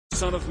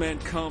Son of Man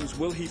comes,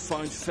 will he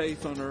find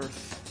faith on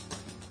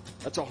earth?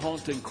 That's a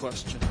haunting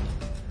question.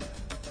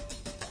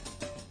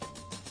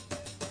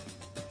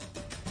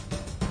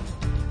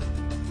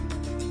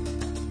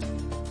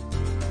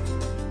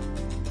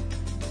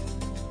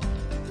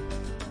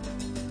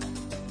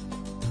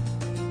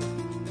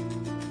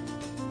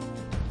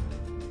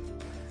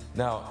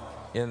 Now,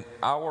 in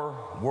our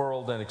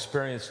world and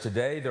experience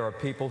today, there are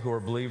people who are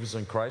believers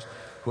in Christ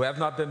who have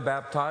not been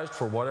baptized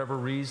for whatever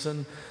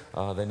reason.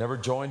 They never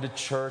joined a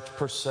church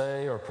per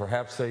se, or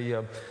perhaps they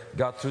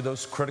got through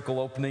those critical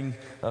opening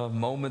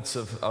moments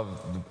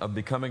of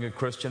becoming a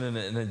Christian,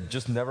 and it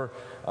just never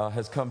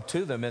has come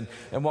to them.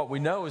 And what we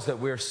know is that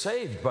we are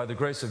saved by the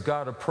grace of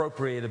God,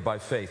 appropriated by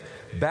faith.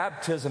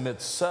 Baptism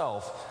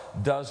itself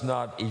does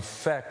not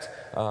effect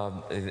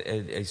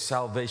a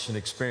salvation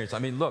experience. I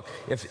mean, look,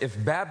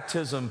 if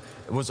baptism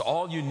was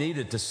all you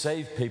needed to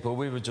save people,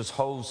 we would just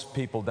hose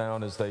people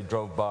down as they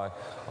drove by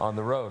on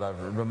the road. I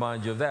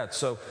remind you of that.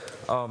 So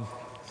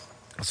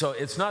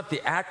it's not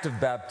the act of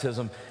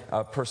baptism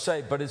per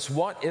se, but it's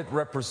what it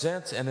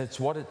represents, and it's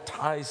what it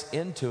ties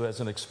into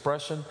as an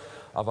expression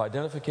of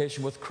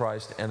identification with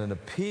Christ and an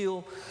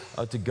appeal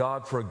to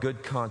God for a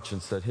good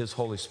conscience, that His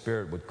Holy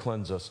Spirit would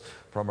cleanse us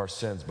from our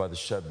sins by the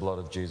shed blood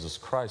of Jesus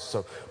Christ.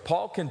 So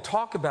Paul can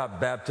talk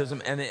about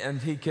baptism,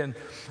 and he can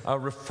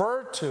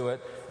refer to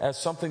it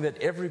as something that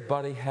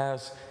everybody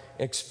has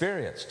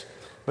experienced.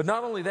 But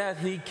not only that,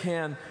 he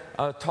can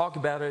talk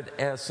about it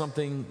as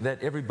something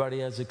that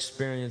everybody has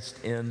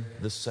experienced in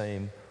the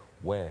same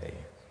way.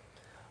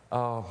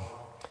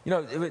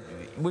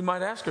 We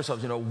might ask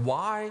ourselves,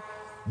 why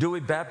do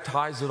we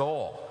baptize at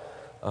all?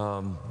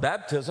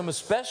 Baptism,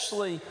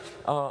 especially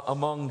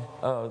among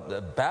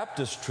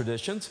Baptist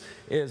traditions,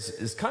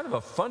 is kind of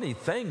a funny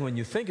thing when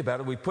you think about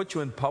it. We put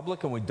you in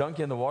public and we dunk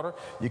you in the water.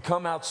 You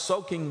come out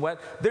soaking wet.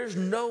 There's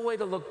no way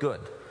to look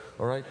good,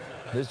 all right?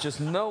 There's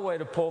just no way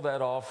to pull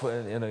that off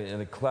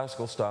in a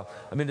classical style.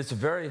 I mean, it's a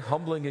very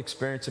humbling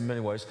experience in many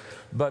ways.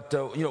 But,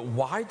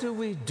 why do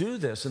we do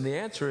this? And the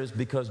answer is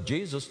because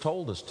Jesus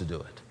told us to do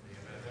it.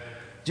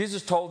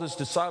 Jesus told his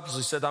disciples,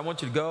 he said, I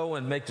want you to go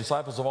and make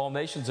disciples of all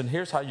nations, and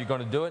here's how you're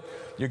going to do it.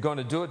 You're going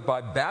to do it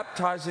by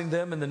baptizing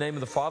them in the name of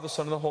the Father,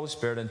 Son, and the Holy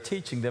Spirit, and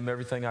teaching them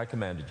everything I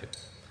commanded you.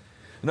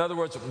 In other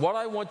words, what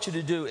I want you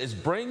to do is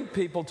bring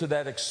people to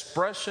that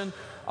expression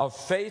of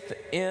faith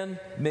in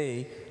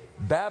me,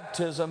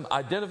 baptism,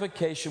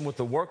 identification with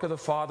the work of the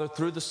Father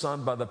through the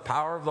Son by the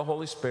power of the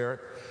Holy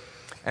Spirit.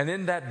 And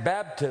in that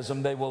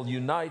baptism, they will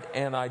unite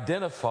and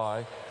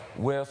identify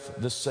with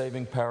the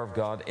saving power of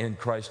God in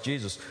Christ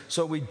Jesus.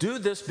 So we do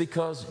this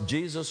because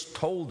Jesus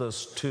told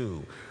us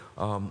to.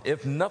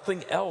 If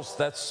nothing else,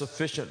 that's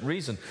sufficient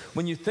reason.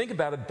 When you think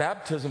about it,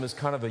 baptism is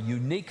kind of a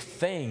unique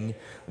thing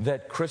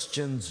that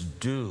Christians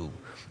do.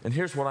 And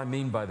here's what I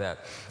mean by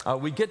that.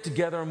 We get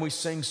together and we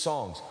sing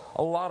songs.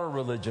 A lot of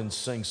religions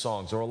sing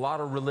songs, or a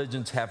lot of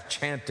religions have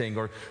chanting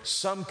or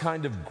some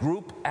kind of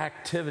group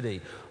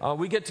activity.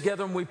 We get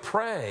together and we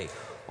pray.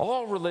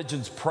 All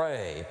religions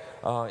pray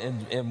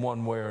in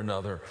one way or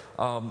another.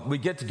 We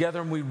get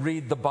together and we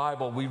read the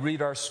Bible. We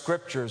read our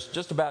scriptures.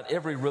 Just about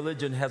every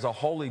religion has a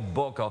holy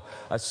book,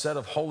 a set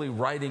of holy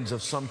writings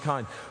of some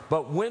kind.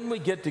 But when we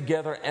get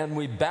together and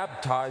we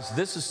baptize,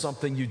 this is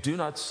something you do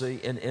not see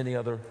in any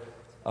other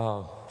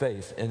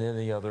faith, in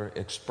any other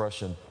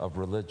expression of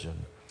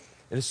religion.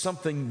 It is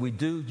something we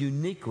do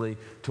uniquely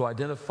to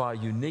identify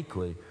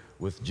uniquely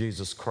with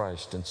Jesus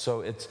Christ. And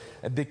so it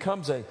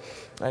becomes a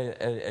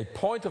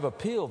point of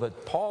appeal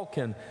that Paul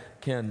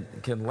can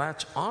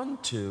latch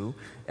onto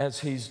as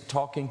he's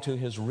talking to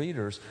his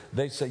readers.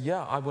 They say,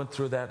 yeah, I went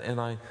through that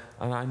and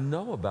I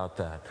know about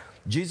that.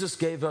 Jesus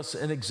gave us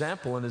an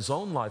example in his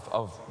own life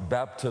of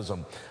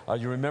baptism.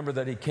 You remember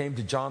that he came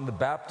to John the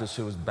Baptist,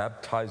 who was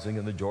baptizing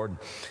in the Jordan.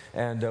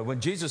 And when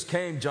Jesus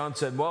came, John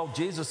said, well,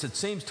 Jesus, it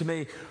seems to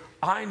me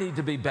I need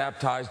to be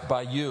baptized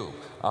by you.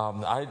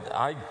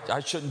 I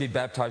shouldn't be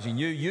baptizing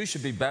you. You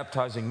should be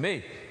baptizing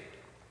me.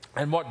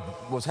 And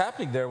what was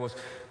happening there was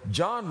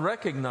John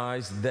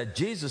recognized that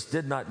Jesus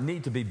did not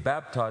need to be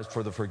baptized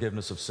for the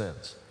forgiveness of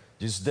sins.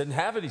 Jesus didn't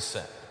have any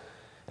sin.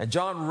 And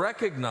John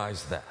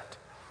recognized that.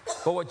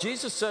 But what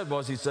Jesus said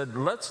was, he said,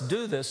 let's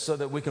do this so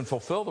that we can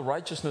fulfill the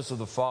righteousness of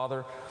the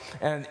Father.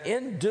 And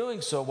in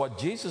doing so, what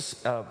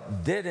Jesus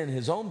did in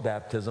his own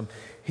baptism,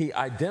 he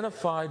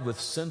identified with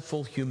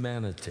sinful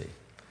humanity.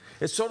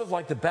 It's sort of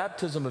like the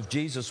baptism of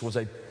Jesus was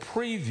a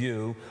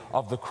preview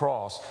of the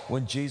cross,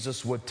 when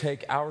Jesus would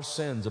take our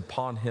sins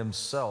upon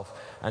himself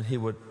and he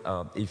would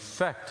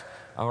effect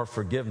our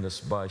forgiveness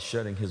by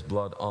shedding his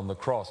blood on the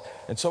cross.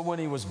 And so when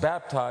he was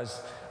baptized,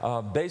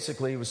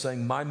 basically he was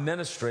saying, my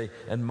ministry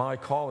and my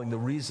calling, the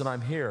reason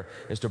I'm here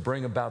is to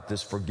bring about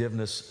this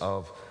forgiveness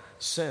of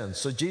sins.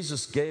 So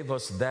Jesus gave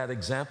us that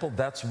example.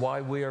 That's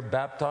why we are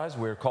baptized.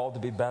 We are called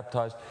to be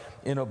baptized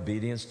in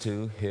obedience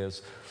to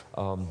his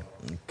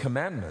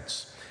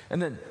commandments.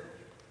 And then,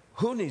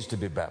 who needs to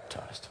be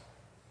baptized?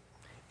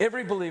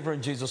 Every believer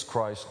in Jesus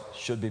Christ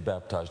should be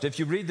baptized. If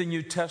you read the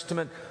New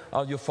Testament,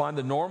 you'll find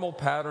the normal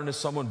pattern is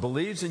someone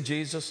believes in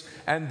Jesus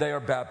and they are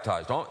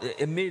baptized.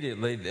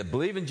 Immediately, they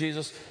believe in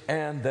Jesus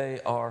and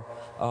they are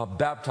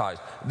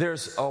baptized.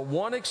 There's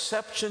one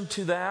exception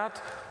to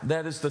that.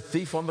 That is the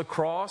thief on the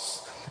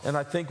cross. And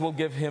I think we'll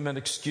give him an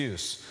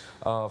excuse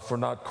for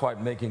not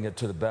quite making it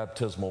to the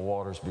baptismal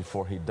waters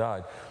before he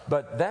died.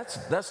 But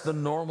that's the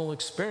normal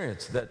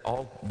experience that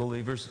all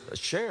believers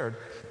shared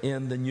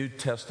in the New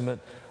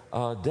Testament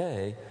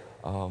day.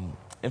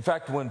 In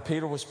fact, when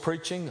Peter was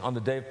preaching on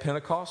the day of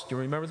Pentecost, do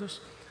you remember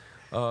this?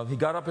 He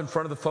got up in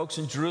front of the folks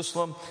in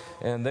Jerusalem,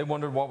 and they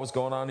wondered what was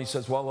going on. He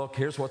says, well, look,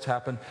 here's what's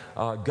happened.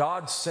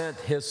 God sent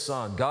his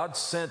son. God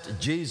sent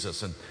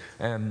Jesus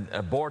and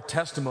bore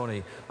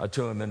testimony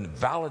to him and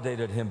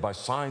validated him by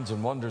signs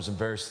and wonders and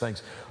various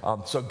things.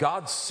 So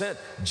God sent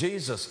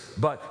Jesus,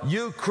 but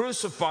you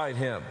crucified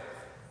him.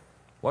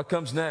 What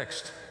comes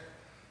next?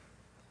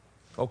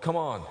 Oh, come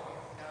on.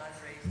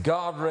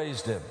 God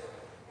raised him.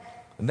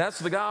 And that's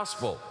the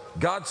gospel.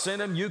 God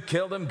sent him, you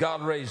killed him,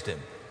 God raised him.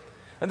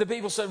 And the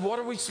people said, what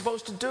are we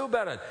supposed to do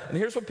about it? And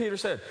here's what Peter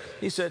said.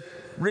 He said,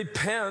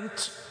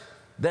 repent,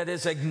 that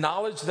is,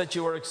 acknowledge that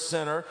you are a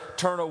sinner,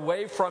 turn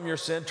away from your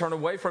sin, turn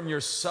away from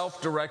your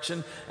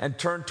self-direction, and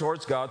turn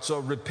towards God. So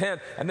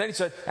repent. And then he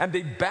said, and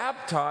be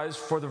baptized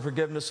for the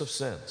forgiveness of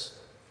sins.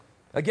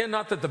 Again,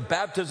 not that the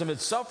baptism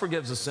itself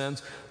forgives the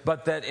sins,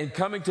 but that in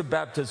coming to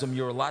baptism,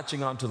 you're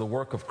latching on to the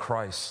work of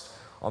Christ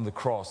on the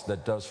cross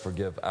that does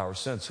forgive our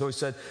sins. So he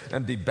said,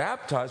 and be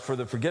baptized for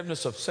the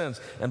forgiveness of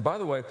sins. And by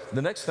the way,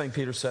 the next thing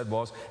Peter said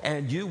was,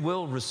 and you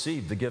will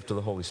receive the gift of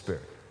the Holy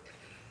Spirit.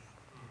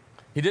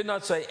 He did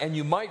not say, and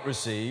you might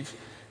receive.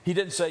 He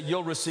didn't say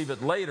you'll receive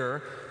it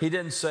later. He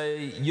didn't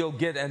say you'll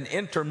get an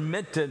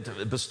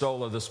intermittent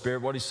bestowal of the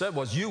Spirit. What he said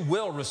was, you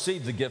will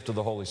receive the gift of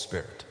the Holy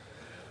Spirit.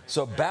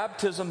 So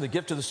baptism, the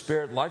gift of the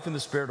Spirit, life in the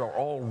Spirit are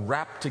all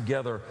wrapped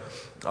together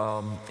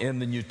in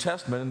the New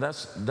Testament, and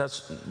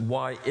that's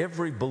why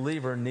every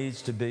believer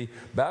needs to be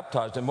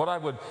baptized. And what I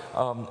would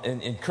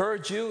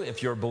encourage you,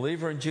 if you're a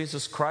believer in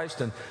Jesus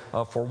Christ and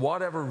for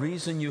whatever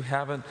reason you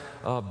haven't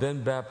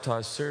been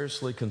baptized,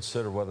 seriously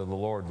consider whether the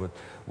Lord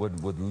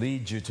would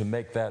lead you to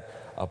make that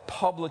a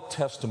public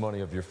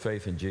testimony of your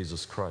faith in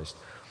Jesus Christ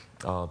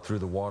through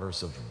the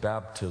waters of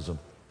baptism.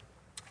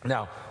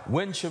 Now,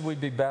 when should we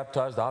be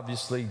baptized?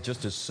 Obviously,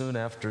 just as soon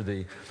after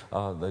the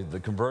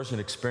conversion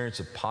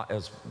experience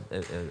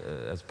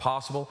as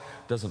possible.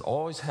 Doesn't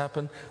always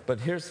happen, but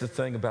here's the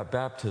thing about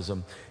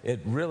baptism. It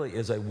really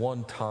is a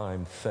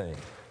one-time thing.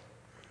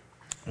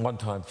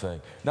 One-time thing.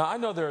 Now, I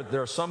know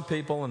there are some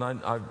people, and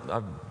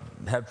I've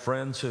had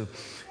friends who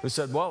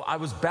said, well, I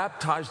was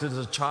baptized as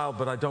a child,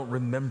 but I don't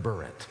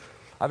remember it.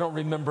 I don't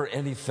remember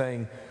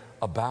anything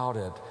about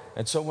it.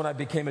 And so when I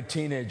became a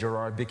teenager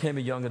or I became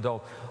a young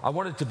adult, I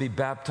wanted to be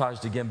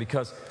baptized again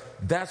because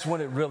that's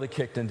when it really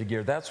kicked into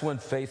gear. That's when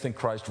faith in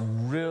Christ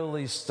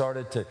really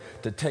started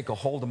to take a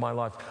hold of my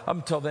life. Up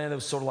until then, it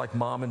was sort of like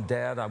mom and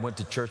dad. I went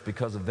to church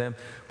because of them.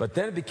 But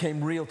then it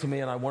became real to me,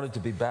 and I wanted to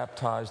be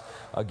baptized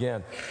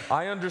again.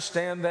 I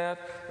understand that.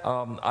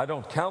 I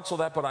don't counsel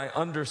that, but I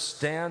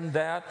understand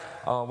that.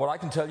 What I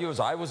can tell you is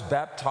I was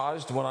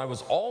baptized when I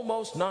was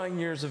almost 9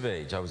 years of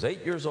age. I was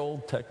 8 years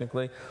old,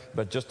 technically,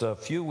 but just a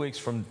few weeks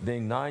from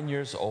being 9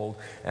 years old,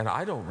 and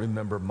I don't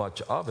remember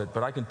much of it.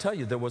 But I can tell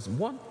you there was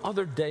one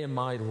other day in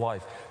my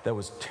life that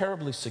was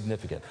terribly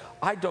significant.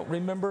 I don't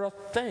remember a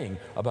thing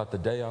about the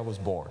day I was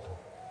born.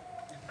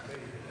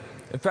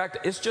 In fact,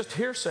 it's just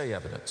hearsay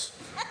evidence.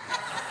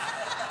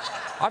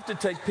 I have to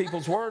take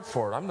people's word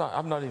for it. I'm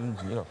not even,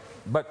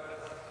 but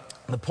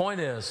the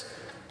point is,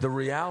 the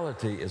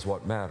reality is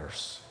what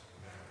matters,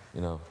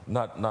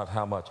 not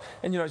how much.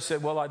 And you say,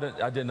 well, I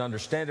didn't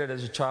understand it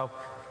as a child.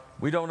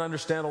 We don't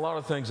understand a lot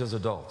of things as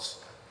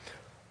adults.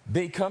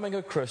 Becoming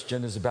a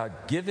Christian is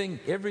about giving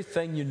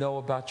everything you know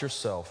about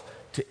yourself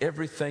to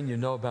everything you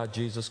know about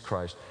Jesus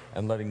Christ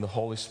and letting the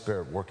Holy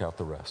Spirit work out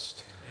the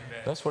rest.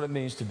 Amen. That's what it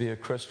means to be a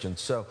Christian.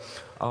 So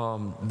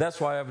that's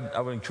why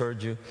I would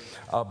encourage you.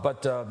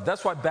 But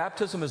that's why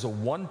baptism is a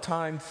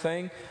one-time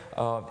thing.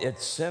 It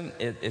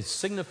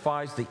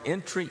signifies the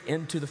entry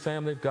into the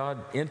family of God,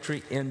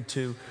 entry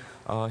into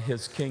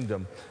His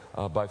kingdom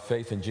by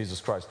faith in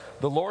Jesus Christ.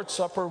 The Lord's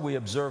Supper we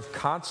observe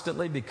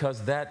constantly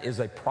because that is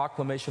a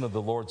proclamation of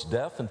the Lord's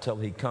death until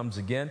He comes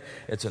again.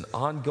 It's an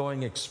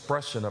ongoing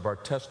expression of our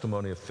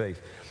testimony of faith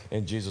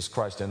in Jesus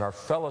Christ and our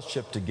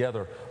fellowship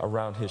together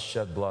around His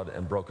shed blood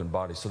and broken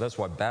body. So that's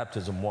why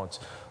baptism wants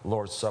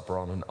Lord's Supper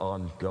on an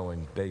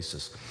ongoing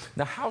basis.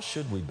 Now, how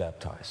should we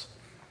baptize?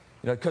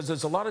 Because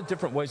there's a lot of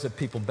different ways that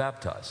people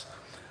baptize.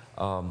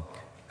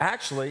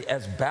 Actually,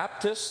 as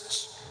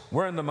Baptists,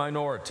 we're in the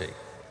minority,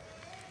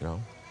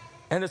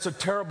 And it's a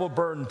terrible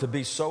burden to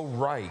be so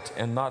right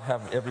and not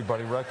have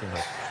everybody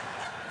recognize.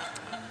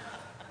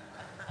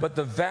 But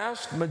the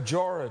vast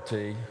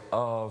majority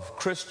of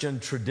Christian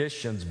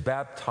traditions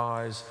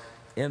baptize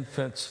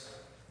infants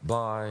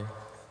by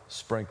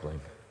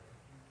sprinkling.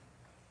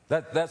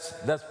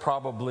 That's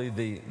probably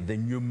the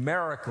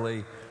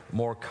numerically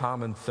more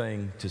common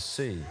thing to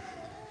see.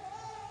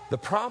 The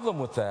problem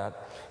with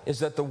that is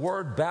that the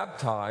word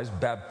baptize,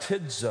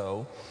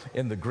 baptizo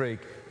in the Greek,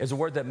 is a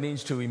word that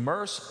means to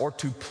immerse or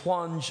to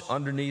plunge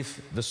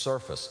underneath the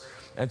surface.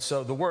 And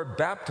so the word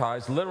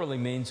baptize literally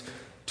means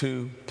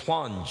to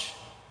plunge,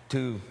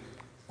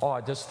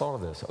 I just thought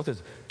of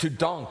this, to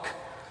dunk.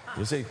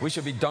 You see, we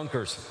should be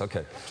dunkers.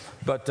 Okay.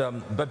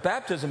 But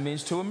baptism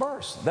means to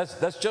immerse.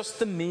 That's just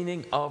the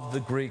meaning of the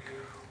Greek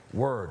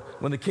word.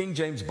 When the King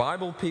James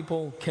Bible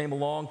people came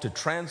along to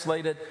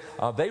translate it,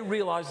 they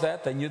realized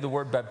that. They knew the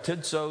word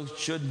baptizo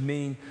should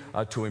mean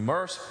to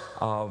immerse,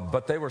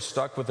 but they were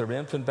stuck with their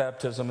infant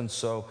baptism, and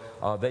so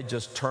they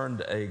just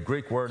turned a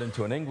Greek word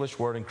into an English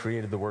word and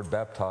created the word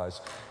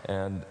baptize,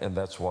 and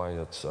that's why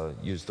it's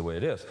used the way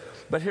it is.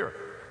 But here,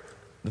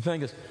 the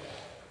thing is,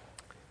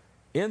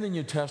 in the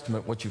New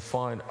Testament, what you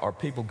find are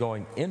people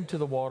going into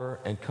the water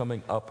and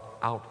coming up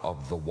out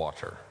of the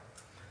water.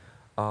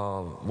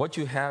 What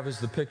you have is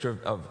the picture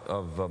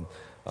of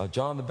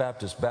John the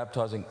Baptist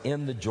baptizing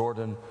in the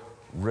Jordan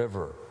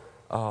River.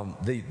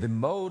 The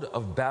mode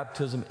of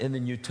baptism in the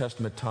New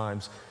Testament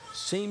times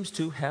seems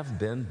to have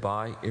been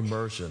by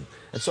immersion.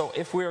 And so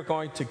if we are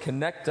going to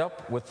connect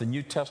up with the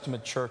New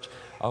Testament church,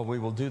 we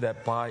will do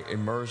that by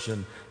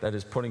immersion, that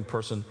is putting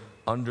person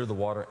under the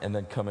water and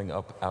then coming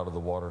up out of the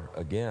water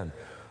again.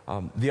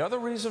 The other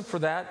reason for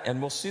that, and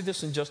we'll see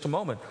this in just a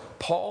moment,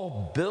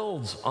 Paul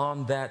builds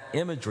on that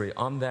imagery,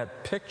 on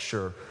that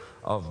picture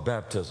of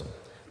baptism.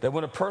 That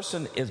when a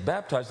person is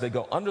baptized, they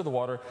go under the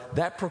water.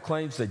 That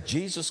proclaims that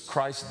Jesus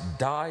Christ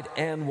died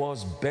and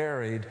was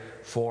buried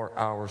for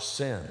our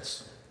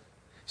sins.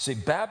 See,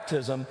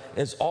 baptism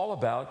is all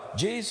about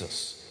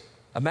Jesus.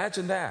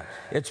 Imagine that.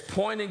 It's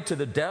pointing to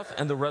the death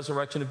and the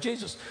resurrection of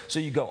Jesus. So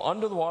you go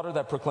under the water,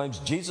 that proclaims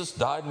Jesus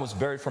died and was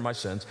buried for my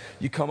sins.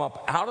 You come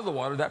up out of the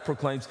water, that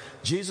proclaims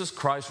Jesus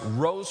Christ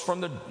rose from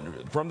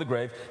the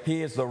grave.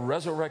 He is the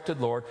resurrected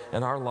Lord,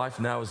 and our life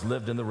now is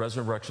lived in the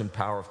resurrection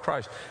power of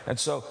Christ. And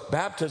so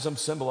baptism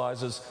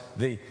symbolizes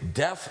the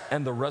death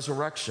and the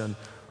resurrection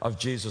of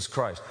Jesus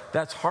Christ.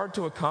 That's hard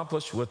to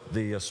accomplish with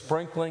the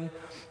sprinkling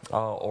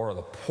or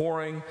the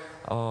pouring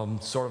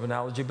sort of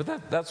analogy,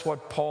 but that's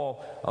what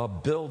Paul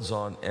builds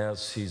on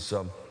as he's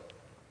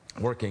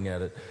working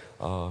at it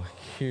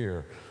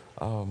here.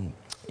 And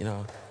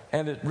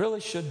it really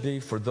should be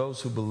for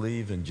those who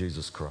believe in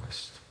Jesus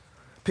Christ.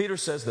 Peter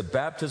says that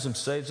baptism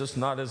saves us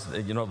not as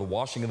the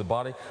washing of the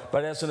body,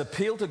 but as an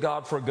appeal to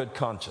God for a good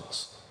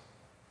conscience.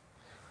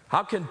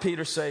 How can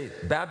Peter say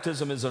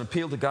baptism is an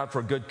appeal to God for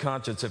a good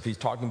conscience if he's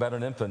talking about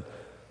an infant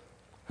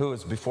who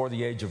is before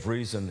the age of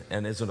reason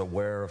and isn't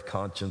aware of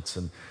conscience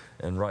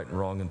and right and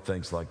wrong and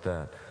things like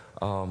that?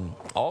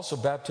 Also,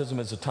 baptism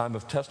is a time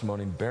of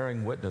testimony,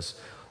 bearing witness.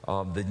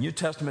 The New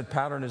Testament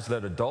pattern is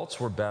that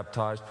adults were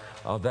baptized.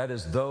 That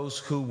is, those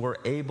who were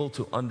able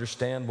to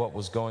understand what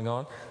was going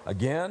on.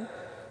 Again,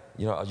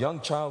 a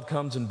young child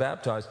comes and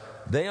baptized.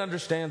 They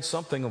understand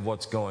something of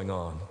what's going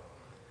on.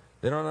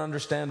 They don't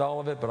understand all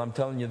of it, but I'm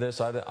telling you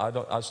this,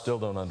 I still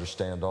don't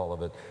understand all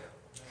of it.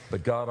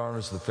 But God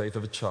honors the faith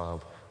of a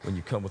child when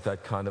you come with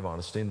that kind of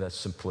honesty and that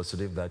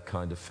simplicity of that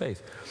kind of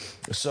faith.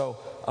 So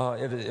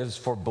it is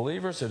for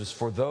believers. It is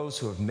for those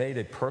who have made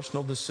a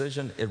personal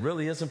decision. It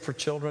really isn't for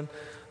children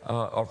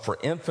or for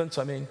infants.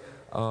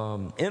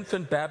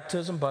 Infant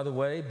baptism, by the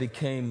way,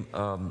 became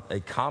a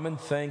common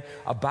thing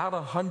about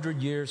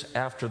 100 years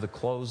after the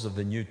close of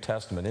the New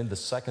Testament in the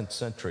 2nd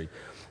century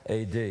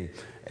A.D.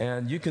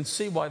 And you can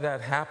see why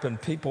that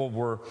happened. People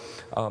were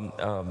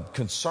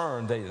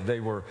concerned. They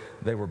were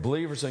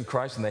believers in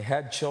Christ, and they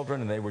had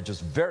children, and they were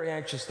just very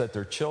anxious that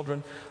their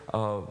children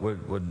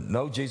would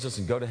know Jesus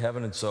and go to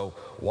heaven. And so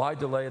why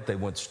delay it? They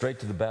went straight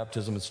to the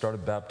baptism and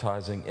started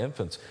baptizing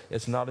infants.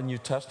 It's not a New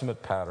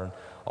Testament pattern,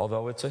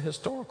 although it's a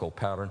historical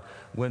pattern.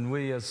 When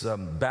we as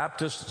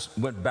Baptists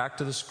went back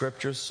to the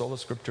Scriptures, sola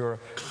scriptura,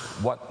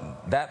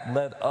 what that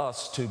led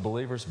us to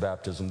believers'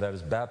 baptism, that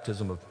is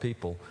baptism of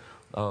people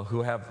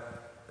who have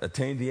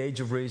attained the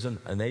age of reason,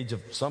 an age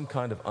of some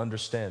kind of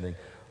understanding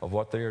of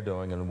what they are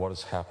doing and what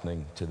is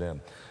happening to them.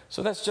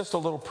 So that's just a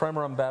little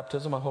primer on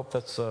baptism. I hope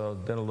that's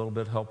been a little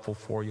bit helpful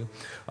for you.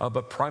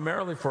 But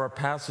primarily for our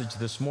passage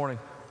this morning,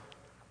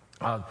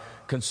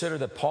 consider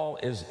that Paul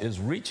is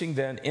reaching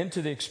then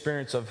into the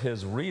experience of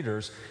his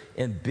readers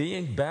in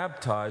being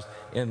baptized,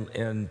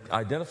 in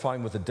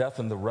identifying with the death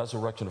and the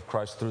resurrection of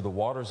Christ through the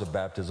waters of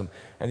baptism,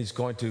 and he's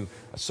going to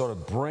sort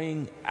of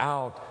bring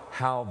out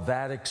how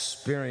that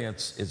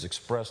experience is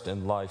expressed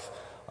in life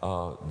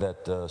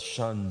that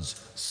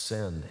shuns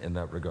sin in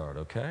that regard,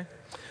 okay?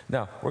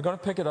 Now, we're going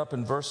to pick it up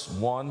in verse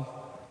 1,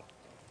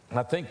 and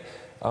I think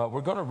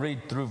we're going to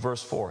read through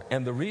verse 4,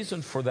 and the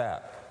reason for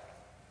that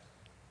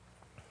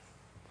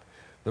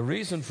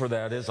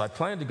is I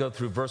plan to go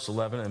through verse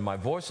 11, and my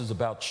voice is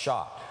about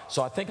shot.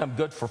 So I think I'm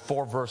good for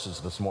 4 verses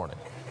this morning.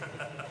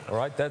 All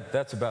right?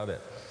 That's about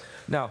it.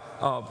 Now,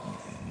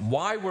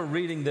 why we're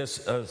reading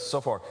this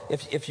so far,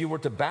 if you were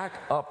to back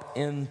up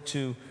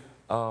into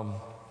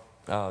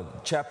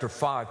chapter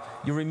 5,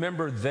 you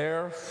remember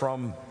there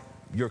from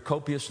your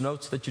copious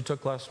notes that you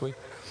took last week?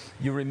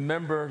 You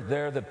remember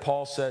there that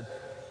Paul said,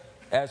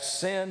 as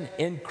sin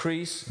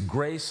increased,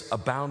 grace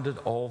abounded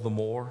all the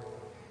more.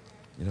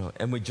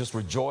 And we just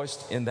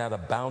rejoiced in that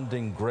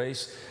abounding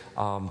grace.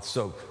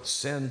 So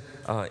sin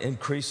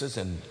increases,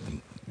 and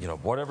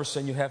whatever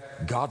sin you have,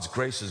 God's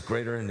grace is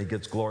greater, and He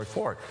gets glory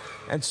for it.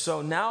 And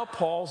so now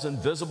Paul's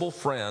invisible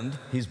friend,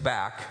 he's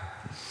back.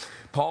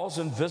 Paul's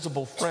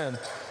invisible friend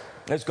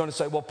is going to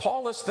say, well,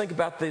 Paul, let's think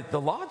about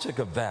the logic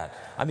of that.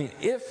 I mean,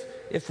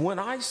 if when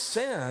I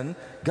sin,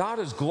 God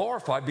is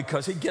glorified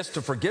because He gets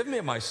to forgive me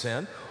of my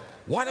sin,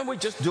 why don't we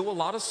just do a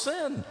lot of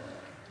sin?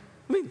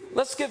 I mean,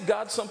 let's give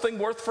God something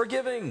worth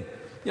forgiving.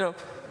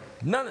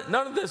 None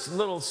of this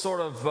little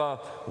sort of,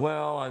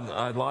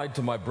 I lied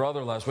to my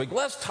brother last week.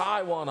 Let's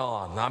tie one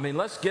on. I mean,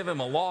 let's give him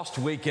a lost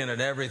weekend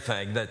and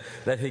everything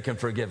that he can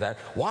forgive that.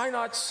 Why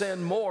not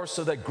sin more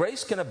so that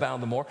grace can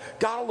abound the more?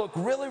 God will look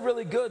really,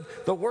 really good.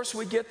 The worse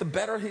we get, the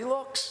better He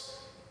looks.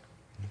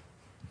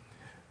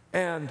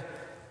 And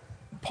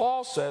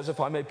Paul says, if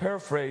I may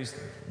paraphrase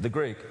the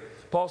Greek,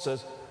 Paul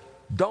says,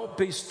 don't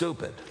be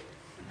stupid.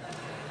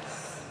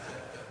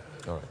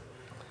 All right.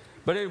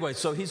 But anyway,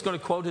 so he's going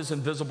to quote his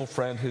invisible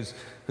friend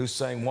who's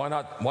saying, why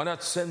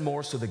not sin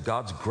more so that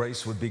God's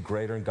grace would be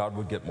greater and God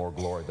would get more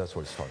glory? That's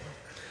what he's talking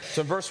about.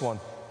 So in verse 1,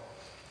 it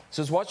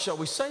says, what shall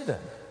we say then?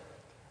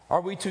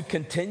 Are we to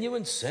continue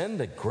in sin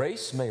that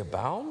grace may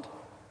abound?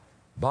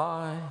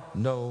 By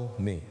no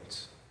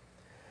means.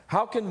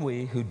 How can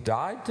we who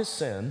died to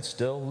sin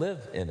still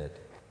live in it?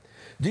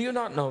 Do you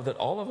not know that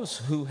all of us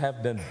who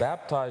have been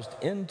baptized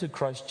into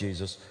Christ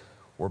Jesus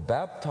were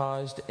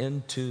baptized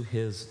into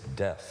His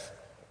death?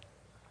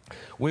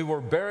 We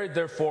were buried,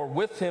 therefore,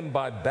 with Him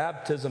by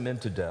baptism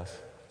into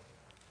death,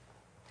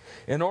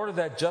 in order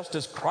that just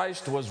as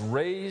Christ was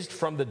raised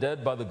from the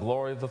dead by the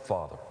glory of the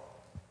Father,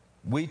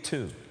 we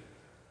too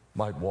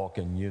might walk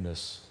in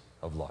newness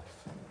of life.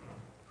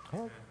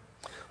 All right.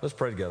 Let's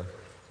pray together.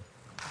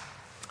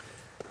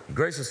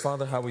 Gracious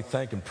Father, how we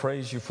thank and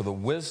praise You for the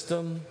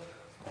wisdom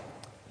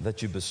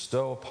that You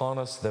bestow upon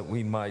us, that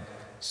we might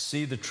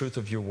see the truth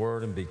of Your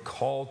word and be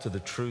called to the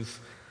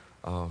truth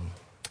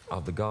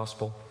of the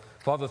gospel.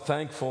 Father,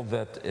 thankful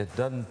that it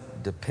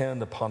doesn't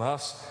depend upon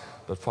us,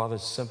 but Father,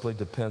 it simply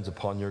depends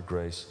upon Your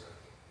grace.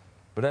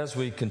 But as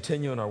we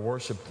continue in our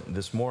worship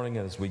this morning,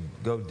 and as we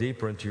go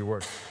deeper into Your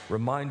word,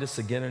 remind us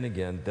again and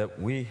again that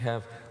we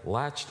have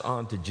latched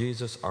on to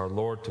Jesus our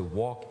Lord, to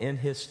walk in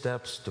His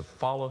steps, to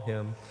follow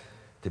Him,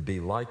 to be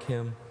like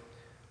Him,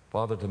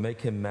 Father, to make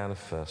Him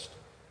manifest.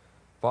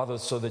 Father,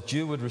 so that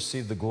You would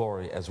receive the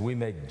glory as we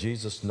make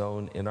Jesus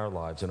known in our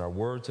lives, in our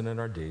words and in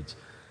our deeds.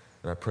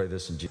 And I pray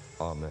this in Jesus'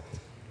 name. Amen.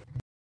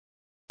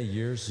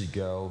 Years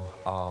ago,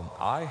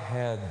 I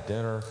had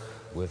dinner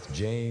with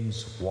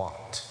James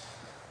Watt.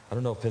 I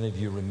don't know if any of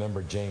you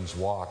remember James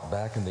Watt.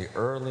 Back in the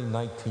early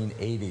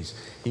 1980s,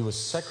 he was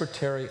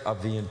Secretary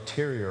of the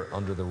Interior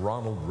under the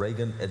Ronald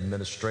Reagan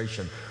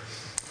administration.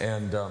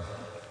 And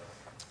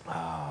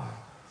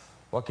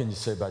what can you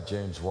say about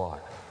James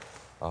Watt?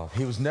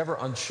 He was never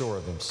unsure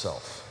of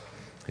himself.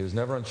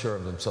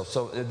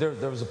 So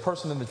there was a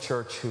person in the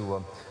church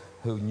who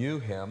knew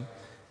him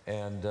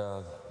and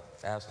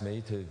asked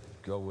me to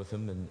go with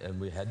him, and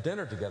we had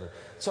dinner together.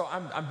 So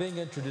I'm being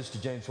introduced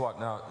to James Watt.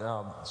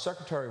 Now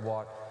Secretary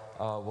Watt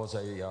was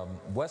a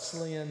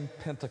Wesleyan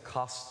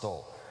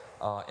Pentecostal.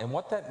 And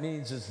what that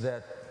means is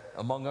that,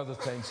 among other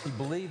things, he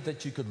believed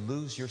that you could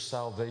lose your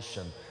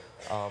salvation.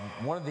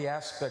 One of the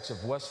aspects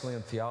of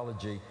Wesleyan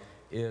theology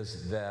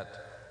is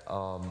that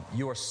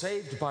you are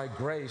saved by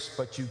grace,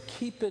 but you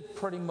keep it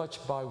pretty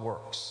much by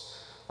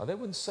works. They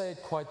wouldn't say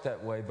it quite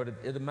that way, but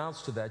it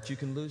amounts to that. You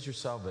can lose your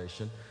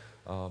salvation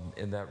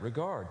in that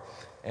regard.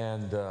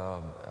 And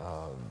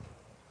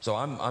so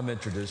I'm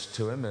introduced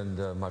to him,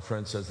 and my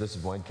friend says, this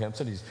is Wayne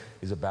Kempson.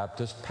 He's a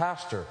Baptist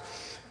pastor.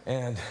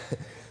 And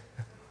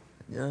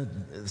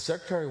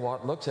Secretary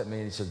Watt looks at me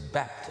and he says,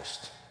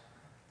 Baptist,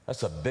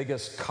 that's the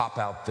biggest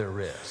cop-out there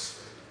is.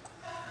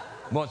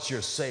 Once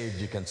you're saved,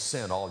 you can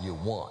sin all you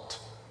want.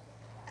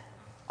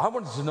 I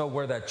wanted to know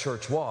where that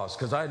church was,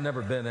 because I had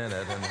never been in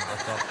it. And I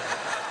thought,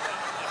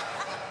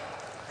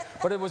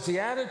 but it was the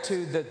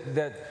attitude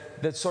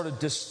that sort of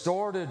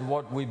distorted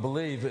what we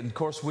believe. And of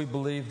course, we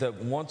believe that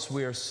once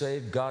we are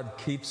saved, God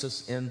keeps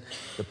us in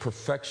the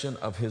perfection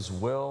of His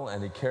will,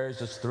 and He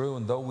carries us through.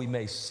 And though we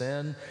may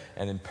sin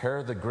and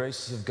impair the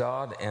graces of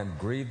God and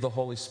grieve the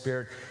Holy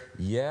Spirit,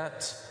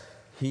 yet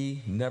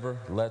He never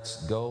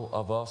lets go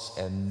of us,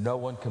 and no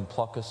one can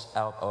pluck us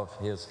out of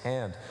His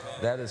hand.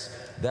 That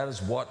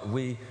is what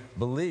we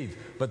believe.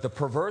 But the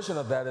perversion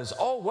of that is,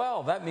 oh,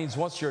 well, that means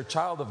once you're a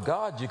child of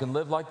God, you can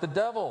live like the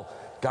devil.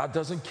 God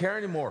doesn't care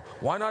anymore.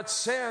 Why not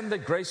sin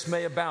that grace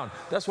may abound?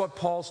 That's what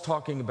Paul's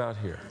talking about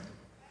here.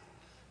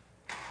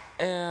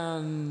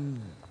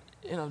 And,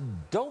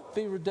 don't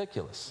be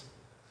ridiculous.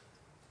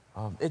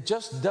 It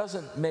just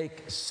doesn't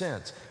make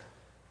sense.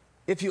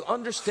 If you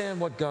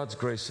understand what God's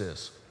grace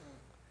is,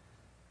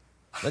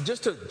 Now,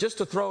 just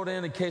to throw it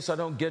in case I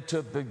don't get to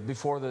it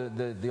before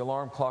the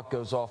alarm clock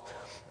goes off,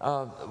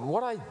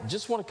 what I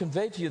just want to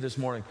convey to you this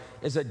morning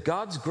is that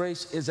God's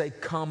grace is a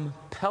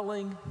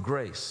compelling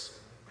grace.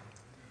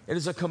 It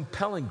is a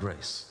compelling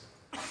grace.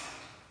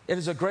 It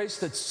is a grace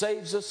that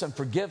saves us and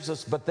forgives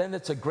us, but then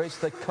it's a grace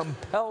that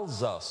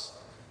compels us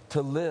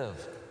to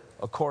live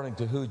according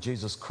to who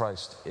Jesus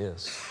Christ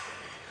is.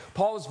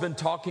 Paul has been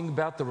talking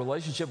about the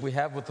relationship we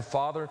have with the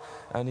Father,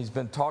 and he's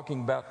been talking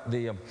about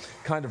the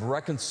kind of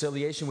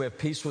reconciliation. We have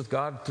peace with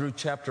God through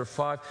chapter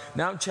 5.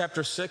 Now in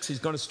chapter 6, he's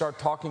going to start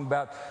talking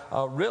about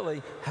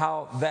really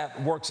how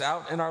that works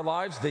out in our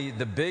lives. The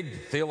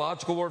big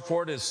theological word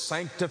for it is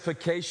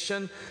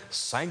sanctification.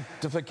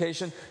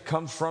 Sanctification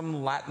comes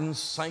from Latin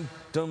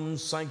sanctum,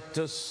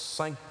 sanctus,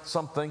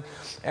 something.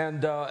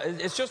 And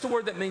it's just a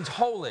word that means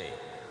holy.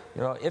 You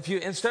know, if you,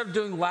 instead of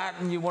doing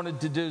Latin, you wanted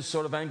to do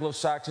sort of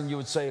Anglo-Saxon, you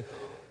would say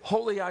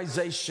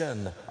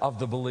holyization of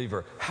the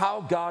believer,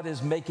 how God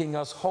is making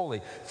us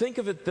holy. Think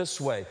of it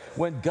this way.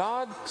 When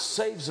God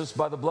saves us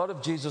by the blood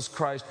of Jesus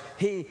Christ,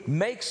 he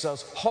makes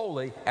us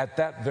holy at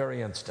that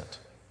very instant.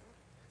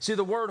 See,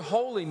 the word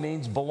holy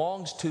means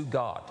belongs to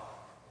God.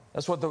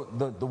 That's what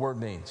the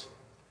word means.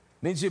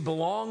 It means it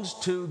belongs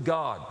to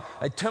God.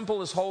 A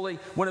temple is holy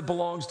when it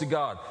belongs to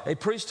God. A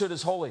priesthood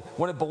is holy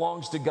when it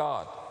belongs to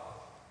God.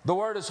 The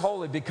word is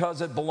holy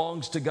because it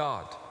belongs to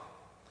God.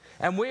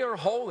 And we are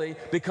holy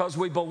because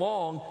we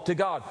belong to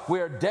God.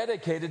 We are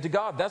dedicated to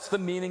God. That's the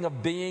meaning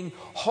of being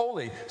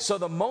holy. So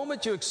the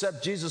moment you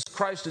accept Jesus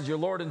Christ as your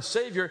Lord and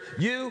Savior,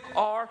 you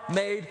are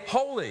made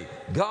holy.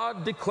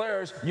 God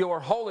declares you are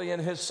holy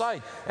in his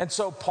sight. And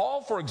so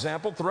Paul, for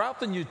example, throughout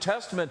the New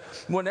Testament,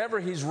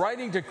 whenever he's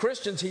writing to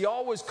Christians, he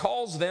always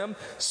calls them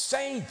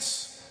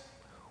saints.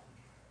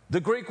 The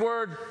Greek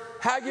word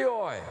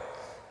hagioi,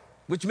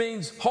 which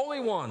means holy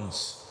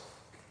ones.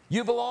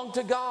 You belong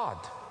to God.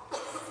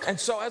 And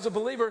so as a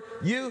believer,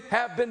 you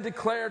have been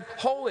declared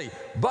holy.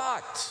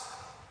 But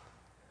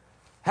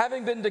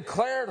having been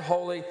declared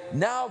holy,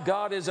 now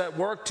God is at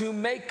work to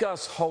make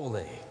us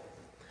holy,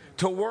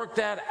 to work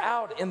that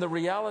out in the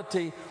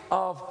reality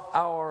of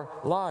our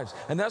lives.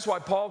 And that's why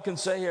Paul can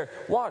say here,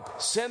 what?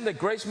 Sin that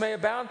grace may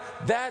abound?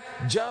 That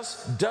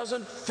just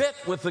doesn't fit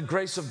with the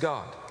grace of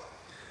God.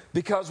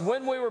 Because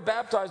when we were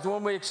baptized,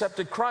 when we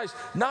accepted Christ,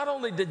 not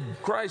only did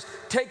Christ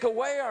take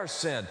away our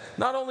sin,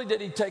 not only did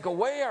he take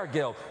away our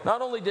guilt,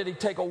 not only did he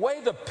take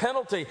away the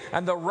penalty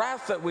and the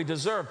wrath that we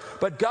deserve,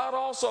 but God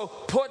also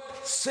put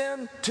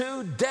sin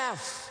to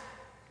death.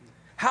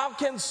 How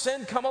can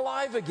sin come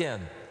alive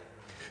again?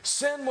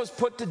 Sin was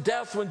put to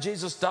death when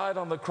Jesus died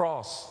on the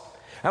cross.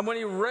 And when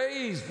he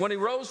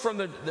rose from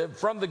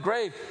the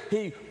grave,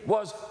 he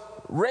was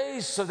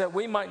raised so that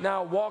we might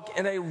now walk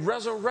in a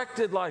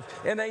resurrected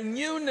life, in a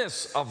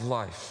newness of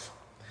life.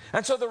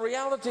 And so the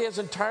reality has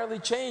entirely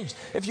changed.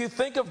 If you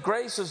think of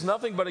grace as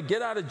nothing but a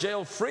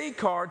get-out-of-jail-free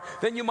card,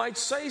 then you might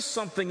say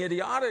something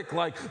idiotic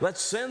like,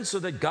 let's sin so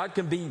that God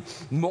can be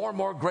more and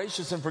more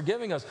gracious in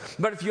forgiving us.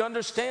 But if you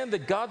understand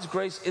that God's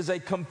grace is a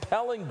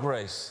compelling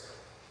grace,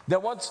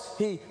 that once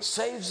he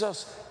saves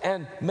us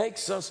and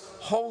makes us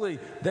holy,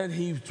 then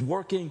he's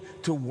working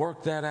to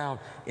work that out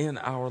in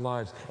our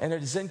lives. And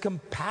it is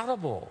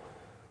incompatible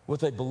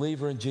with a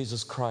believer in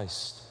Jesus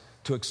Christ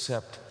to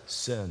accept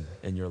sin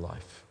in your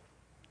life.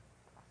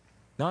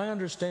 Now, I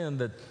understand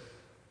that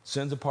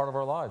sin's a part of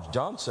our lives.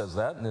 John says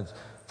that in his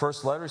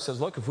first letter. He says,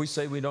 look, if we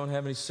say we don't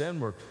have any sin,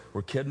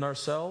 we're kidding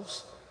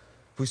ourselves.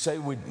 If we say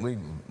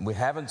we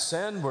haven't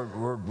sinned,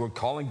 we're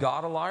calling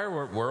God a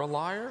liar, we're a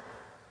liar.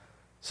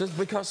 He says,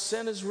 because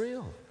sin is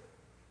real.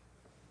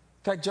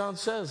 In fact, John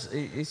says,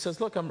 he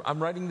says, look,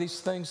 I'm writing these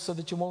things so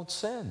that you won't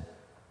sin.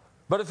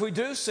 But if we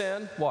do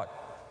sin, what?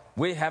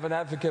 We have an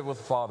advocate with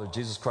the Father,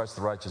 Jesus Christ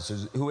the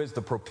righteous, who is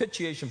the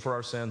propitiation for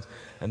our sins,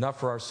 and not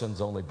for our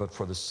sins only, but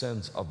for the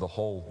sins of the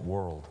whole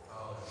world.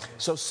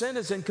 So sin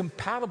is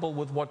incompatible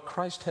with what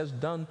Christ has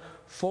done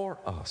for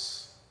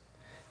us.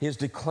 He has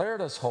declared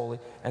us holy,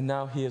 and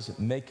now he is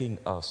making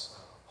us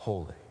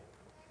holy.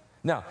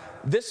 Now,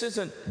 this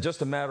isn't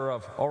just a matter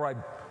of, all right,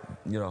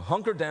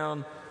 hunker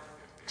down,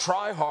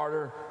 try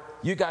harder.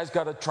 You guys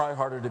got to try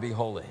harder to be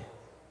holy.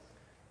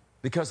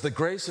 Because the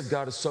grace of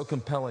God is so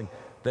compelling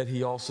that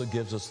he also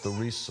gives us the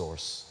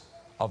resource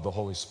of the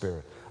Holy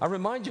Spirit. I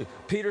remind you,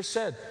 Peter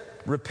said,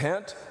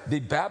 repent,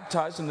 be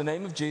baptized in the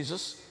name of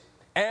Jesus,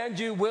 and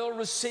you will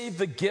receive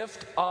the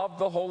gift of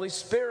the Holy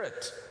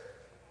Spirit.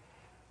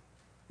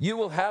 You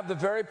will have the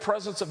very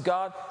presence of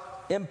God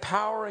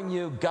empowering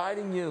you,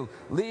 guiding you,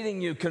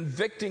 leading you,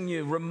 convicting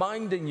you,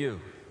 reminding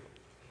you.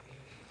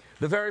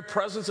 The very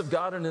presence of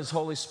God and his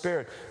Holy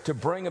Spirit to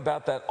bring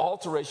about that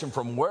alteration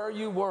from where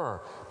you were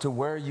to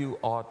where you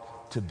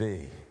ought to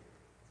be.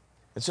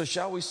 And so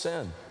shall we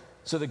sin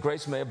so that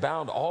grace may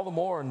abound all the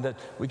more and that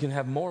we can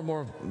have more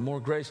and more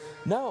grace?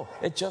 No,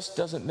 it just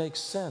doesn't make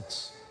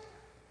sense.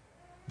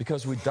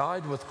 Because we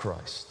died with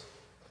Christ.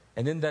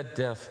 And in that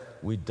death,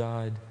 we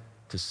died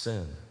to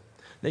sin.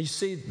 Now you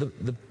see,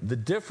 the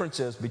difference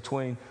is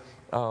between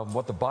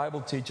what the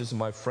Bible teaches and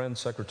my friend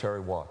Secretary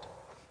Watt.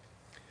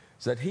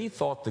 is that he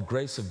thought the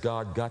grace of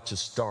God got you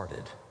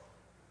started,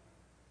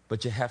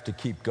 but you have to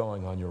keep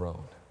going on your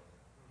own.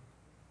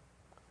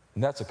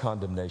 And that's a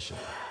condemnation.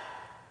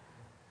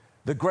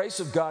 The grace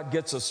of God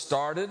gets us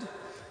started,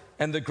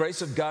 and the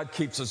grace of God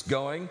keeps us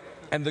going,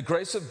 and the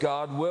grace of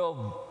God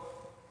will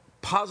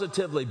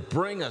positively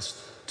bring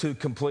us to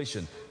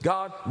completion.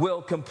 God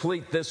will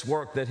complete this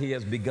work that he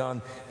has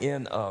begun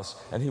in us,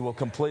 and he will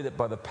complete it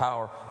by the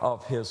power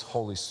of his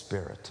Holy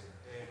Spirit.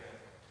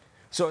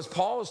 So as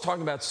Paul is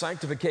talking about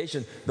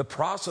sanctification, the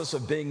process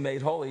of being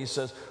made holy, he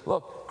says,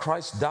 look,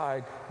 Christ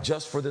died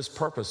just for this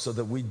purpose, so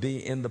that we'd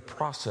be in the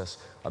process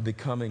of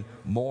becoming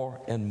more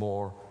and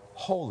more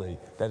holy,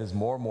 that is,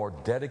 more and more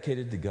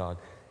dedicated to God,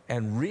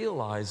 and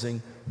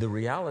realizing the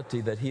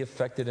reality that he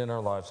effected in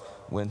our lives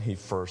when he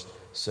first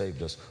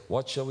saved us.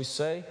 What shall we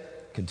say?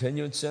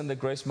 Continue in sin that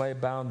grace may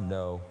abound?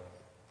 No.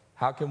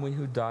 How can we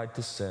who died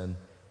to sin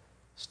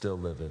still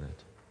live in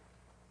it?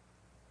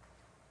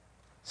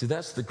 See,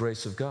 that's the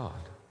grace of God.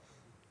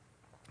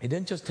 He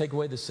didn't just take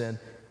away the sin,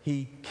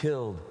 he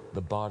killed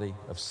the body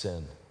of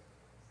sin.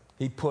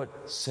 He put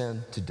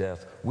sin to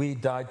death. We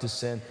died to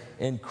sin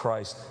in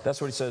Christ.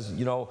 That's what he says.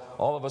 You know,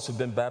 all of us who've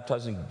been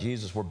baptized in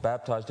Jesus were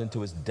baptized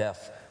into his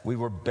death. We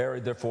were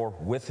buried, therefore,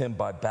 with him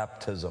by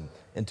baptism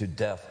into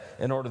death,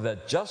 in order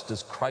that just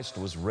as Christ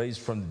was raised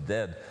from the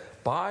dead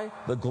by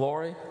the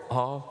glory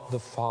of the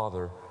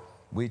Father,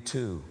 we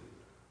too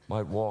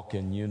might walk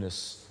in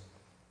newness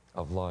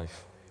of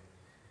life.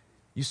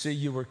 You see,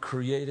 you were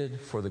created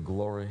for the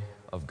glory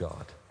of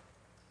God.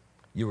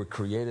 You were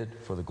created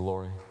for the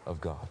glory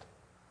of God.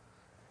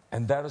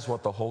 And that is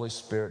what the Holy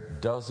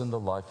Spirit does in the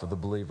life of the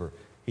believer.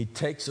 He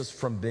takes us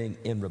from being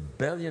in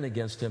rebellion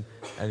against him,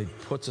 and he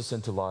puts us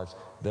into lives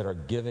that are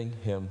giving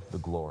him the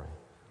glory.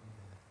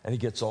 And he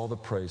gets all the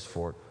praise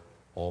for it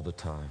all the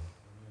time.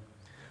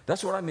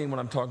 That's what I mean when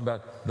I'm talking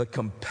about the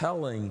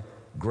compelling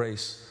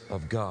grace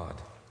of God.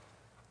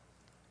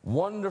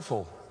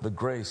 Wonderful, the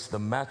grace, the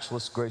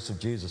matchless grace of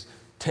Jesus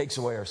takes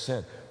away our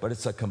sin, but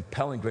it's a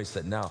compelling grace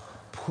that now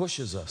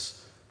pushes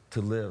us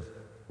to live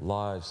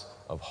lives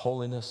of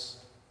holiness,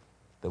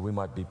 that we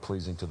might be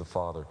pleasing to the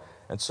Father.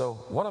 And so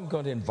what I'm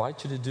going to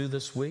invite you to do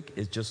this week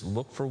is just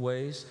look for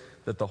ways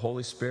that the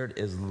Holy Spirit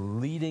is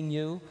leading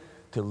you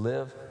to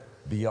live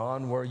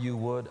beyond where you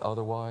would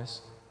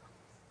otherwise,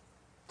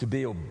 to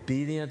be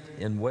obedient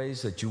in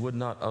ways that you would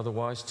not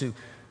otherwise, to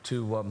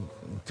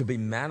be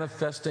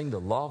manifesting the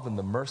love and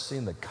the mercy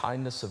and the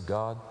kindness of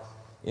God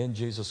in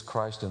Jesus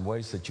Christ in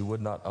ways that you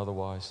would not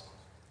otherwise.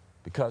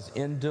 Because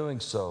in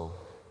doing so,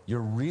 you're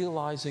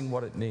realizing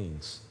what it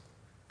means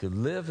to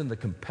live in the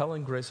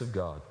compelling grace of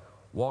God,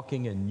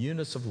 walking in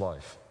newness of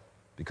life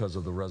because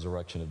of the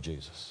resurrection of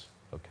Jesus.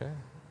 Okay?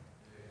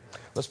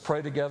 Let's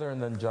pray together,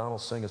 and then John will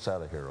sing us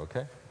out of here,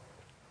 okay?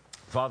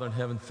 Father in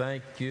heaven,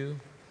 thank you.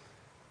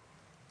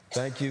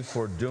 Thank you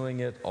for doing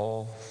it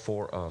all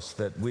for us,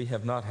 that we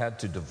have not had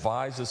to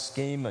devise a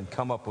scheme and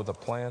come up with a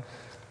plan,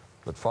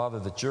 but Father,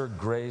 that your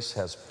grace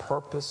has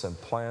purpose and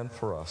plan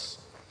for us.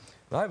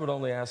 And I would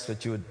only ask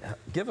that you would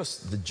give us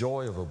the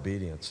joy of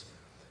obedience.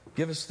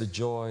 Give us the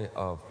joy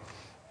of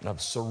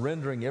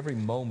surrendering every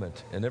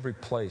moment and every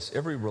place,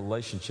 every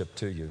relationship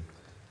to you.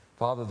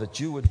 Father, that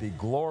you would be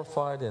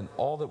glorified in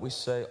all that we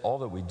say, all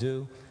that we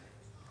do,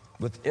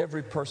 with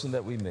every person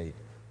that we meet.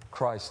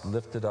 Christ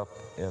lifted up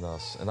in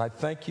us. And I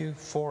thank you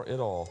for it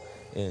all.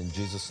 In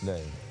Jesus'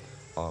 name,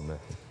 amen.